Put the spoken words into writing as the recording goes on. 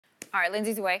All right,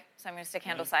 Lindsey's away, so I'm going to stick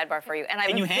handle sidebar for you. And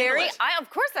Can you handle it? Of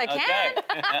course I can.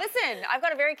 Okay. Listen, I've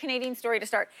got a very Canadian story to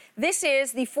start. This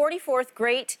is the 44th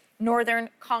Great Northern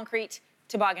Concrete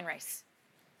Toboggan Race.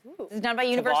 Ooh. This is done by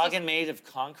universities. Toboggan made of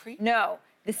concrete? No.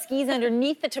 The skis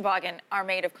underneath the toboggan are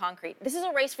made of concrete. This is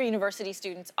a race for university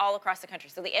students all across the country.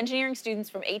 So the engineering students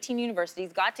from 18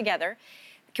 universities got together.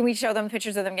 Can we show them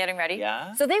pictures of them getting ready?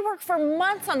 Yeah. So they work for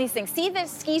months on these things. See the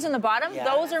skis on the bottom? Yeah.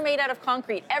 Those are made out of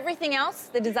concrete. Everything else,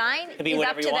 the design, Could be is up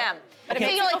whatever to you want. them. But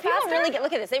Okay. people really get,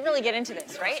 look at this. They really get into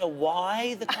this, right? So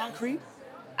why the concrete?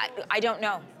 I don't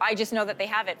know. I just know that they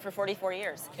have it for 44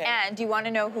 years. Okay. And do you want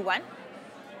to know who won?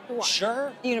 Who won?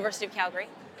 Sure. The University of Calgary.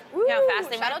 Ooh, You know how fast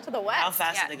they shout went? out to the West. How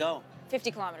fast Yeah. did they go?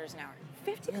 50 kilometers an hour.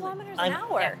 50 kilometers I'm- an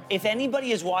hour. yeah. If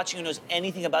anybody is watching who knows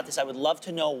anything about this, I would love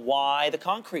to know why the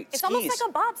concrete It's skis. almost like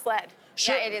a bobsled.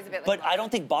 Sure, Yeah, it is a bit like but bobsled. I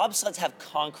don't think bobsleds have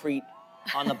concrete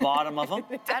on the bottom of them.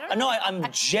 I don't No,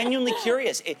 I'm genuinely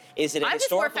curious. Is it a I'm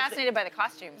just more historical thing? fascinated by the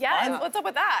costumes. Yeah, what's up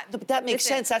with that? But that makes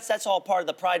Listen. sense. That's all part of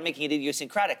the pride making it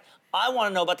idiosyncratic. I want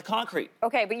to know about the concrete.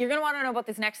 Okay, but you're going to want to know about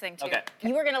this next thing, too. Okay.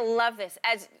 You are going to love this.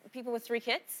 As people with 3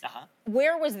 kids,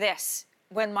 where was this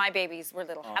when my babies were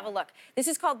little? Have a look. This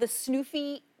is called the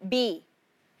Snoofy Bee.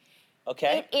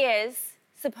 Okay. It is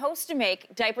supposed to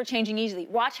make diaper changing easily.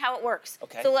 Watch how it works.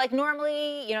 Okay. So, like,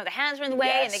 normally, you know, the hands are in the way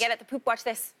and they Yes. get at the poop. Watch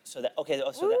this. So that okay. So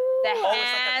that The it's like a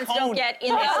hands cone. don't get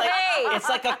in the It's like- way. It's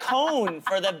like a cone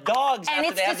for the dogs And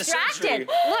after it's they have the surgery. distracted.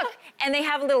 Look, and they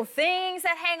have little things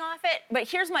that hang off it. But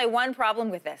here's my one problem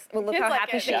with this. Well, look Kids how like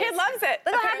happy it. she The is. kid loves it.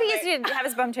 Look how happy he apparently. is to have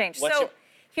his bum changed. What's So your-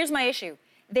 here's my issue.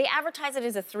 They advertise it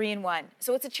as a 3-in-1.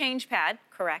 So it's a change pad,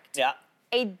 correct? Yeah.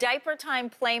 A diaper time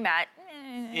playmat,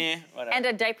 Whatever. and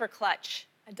a diaper clutch.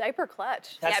 A diaper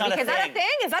clutch. That's Yeah, not because a that's thing. Is that a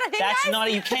thing? Is that a thing, That's guys?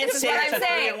 not. You can't This is say what it's I'm a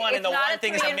saying. 3-in-1 and It's the not one a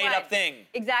thing is a 3-in-1. made-up thing.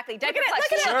 Exactly. Diaper at it, clutch.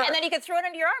 look at it. Sure. And then you could throw it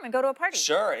under your arm and go to a party.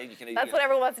 Sure. You can. That's what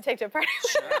everyone wants to take to a party.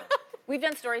 We've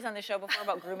done stories on the show before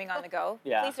about grooming on the go.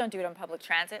 Yeah. Please don't do it on public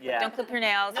transit. Yeah. Don't clip your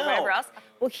nails or No. whatever else.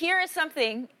 Well, here is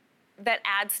something that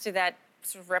adds to that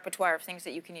sort of repertoire of things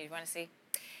that you can use. You want to see?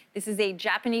 This is a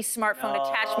Japanese smartphone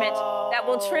attachment that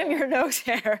will trim your nose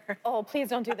hair. Oh, please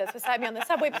don't do this beside me on the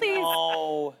subway, please.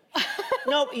 Oh.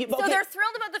 No. So they're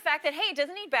thrilled about the fact that, hey, it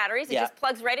doesn't need batteries. It Yeah. just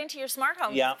plugs right into your smart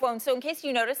home Yeah. phone. So in case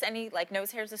you notice any like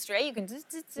nose hairs astray, you can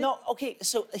No. Okay.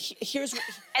 So here's.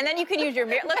 and then you can use your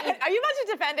mirror. Look, Are you about to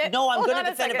defend it? No, I'm Hold going on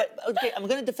to a defend it, second. but okay, I'm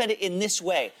going to defend it in this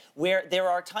way, where there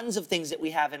are tons of things that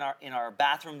we have in our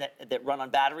bathroom that run on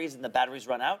batteries, and the batteries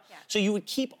run out. Yeah. So you would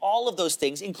keep all of those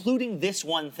things, including this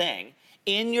one thing,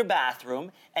 in your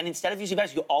bathroom, and instead of using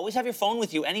batteries, you always have your phone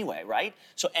with you anyway, right?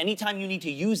 So anytime you need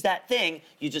to use that thing,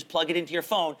 you just plug it into your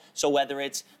phone. So whether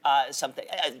it's something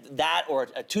that or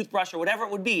a toothbrush or whatever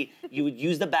it would be, you would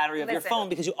use the battery of your Listen. phone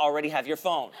because you already have your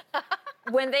phone.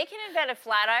 when they can invent a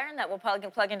flat iron that will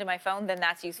plug into my phone, then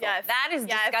that's useful. Yes. That is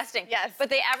Yes. disgusting. Yes. But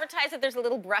they advertise that there's a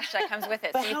little brush that comes with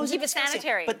it, so you how can is keep it disgusting?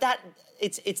 sanitary. But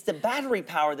it's the battery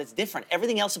power that's different.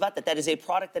 Everything else about that is a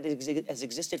product that has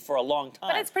existed for a long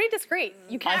time. But it's pretty discreet.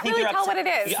 You I can't think really you're tell what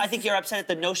upset- it is. I think you're upset at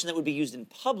the notion that would be used in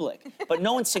public, but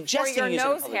no one's or suggesting your using it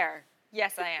in nose public. hair.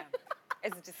 Yes, I am.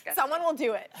 It's disgusting. Someone will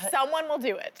do it. Someone will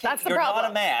do it. That's the You're problem.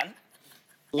 not a man.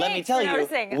 Let me Thanks tell for you,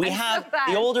 noticing. we I'm so have glad.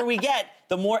 the older we get,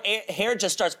 the more hair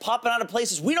just starts popping out of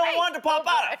places we don't want it to pop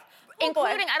out of.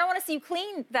 Including, I don't want to see you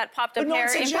clean that popped up But no hair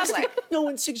one's in suggesting. public. No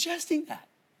one's suggesting that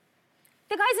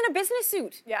The guy's in a business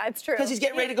suit. Yeah, it's true. because he's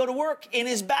getting ready to go to work in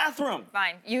his bathroom.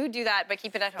 Fine, you do that, but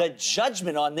keep it at The home.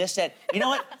 judgment on this end. You know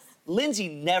what? Lindsey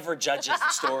never judges the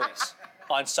stories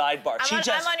on Sidebar.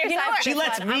 I'm on your You know side. what? for She this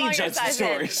lets one. I'm me on your judge the side.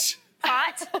 stories.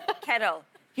 Pot, kettle.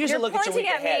 Here's You're a look at your pointing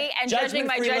week at ahead. me and judging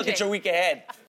my Judgment-free look at judging. your week ahead.